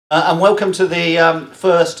And welcome to the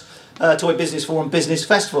first Toy Business Forum Business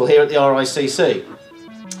Festival here at the RICC.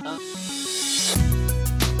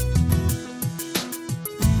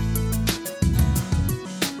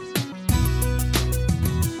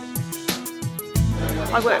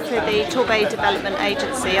 I work for the Torbay Development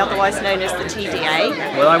Agency, otherwise known as the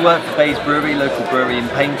TDA. Well, I work for Bayes Brewery, local brewery in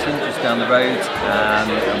Paynton, just down the road,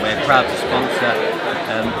 and we're proud to sponsor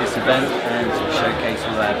this event and to showcase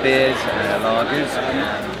all our beers and our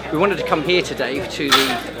lagers. We wanted to come here today to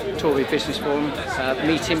the Torbay Business Forum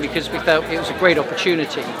meeting because we felt it was a great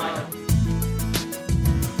opportunity.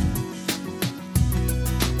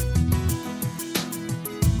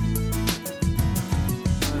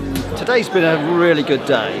 Today's been a really good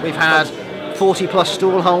day. We've had 40 plus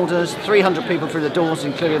stall holders, 300 people through the doors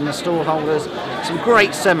including the stall holders, some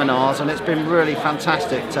great seminars, and it's been really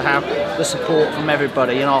fantastic to have the support from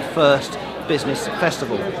everybody in our first business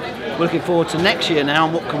festival. We're looking forward to next year now,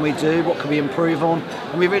 and what can we do, what can we improve on,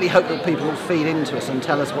 and we really hope that people will feed into us and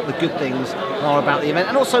tell us what the good things are about the event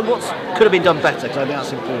and also what could have been done better, because I think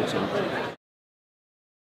that's important.